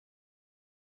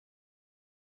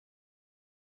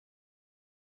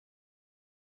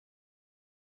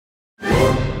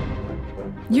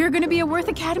You're gonna be a Worth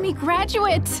Academy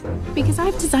graduate because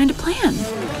I've designed a plan.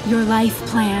 Your life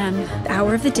plan. The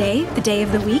hour of the day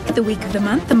of the week of the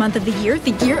month of the year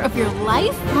of your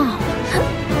life.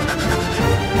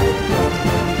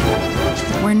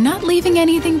 We're not leaving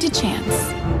anything to chance.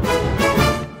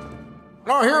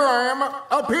 Oh, here I am,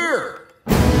 up here.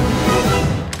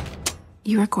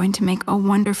 You are going to make a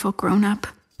wonderful grown-up.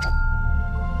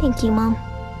 Thank you, Mom.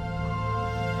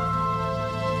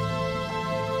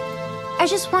 I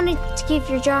just wanted to give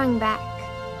your drawing back.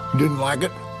 Didn't like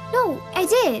it? No, I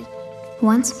did.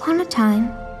 Once upon a time,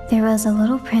 there was a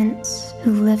little prince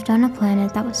who lived on a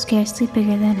planet that was scarcely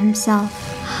bigger than himself.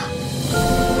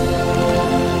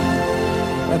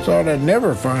 I thought I'd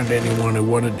never find anyone who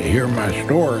wanted to hear my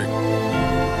story.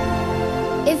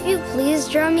 If you please,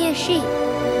 draw me a sheep.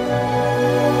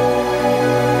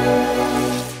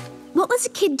 What was a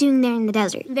kid doing there in the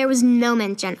desert? There was no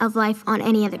mention of life on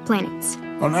any other planets.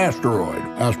 An asteroid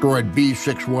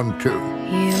B612.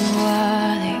 You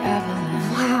are the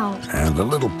avalanche. Wow. And the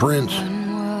little prince,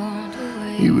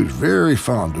 he was very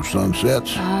fond of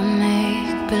sunsets. I'll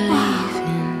make believe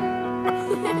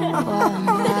while I'm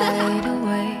wide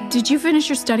awake. Did you finish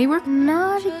your study work?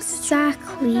 Not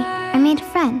exactly. I made a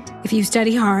friend. If you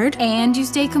study hard and you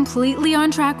stay completely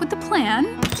on track with the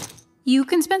plan, you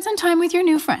can spend some time with your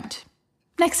new friend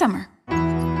next summer.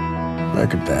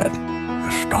 Look at that.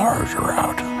 The stars are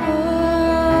out.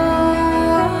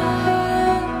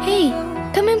 Hey,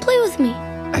 come and play with me.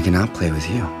 I cannot play with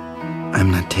you. I'm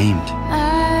not tamed.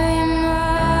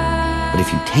 But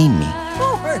if you tame me,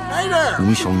 Oh, hey there! then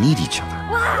we shall need each other.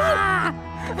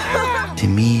 To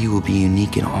me, you will be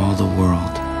unique in all the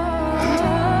world.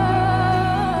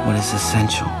 What is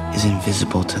essential is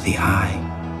invisible to the eye.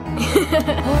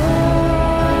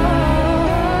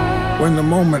 When the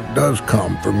moment does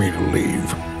come for me to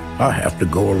leave, I have to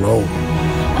go alone.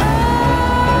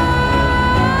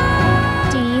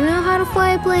 Do you know how to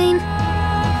fly a plane?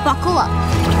 Buckle up.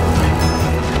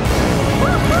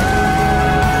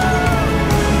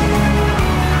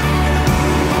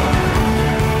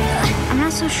 I'm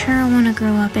not so sure I want to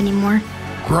grow up anymore.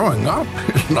 Growing up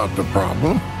is not the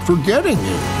problem. Forgetting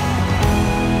it.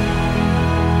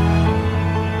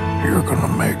 You're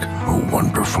gonna make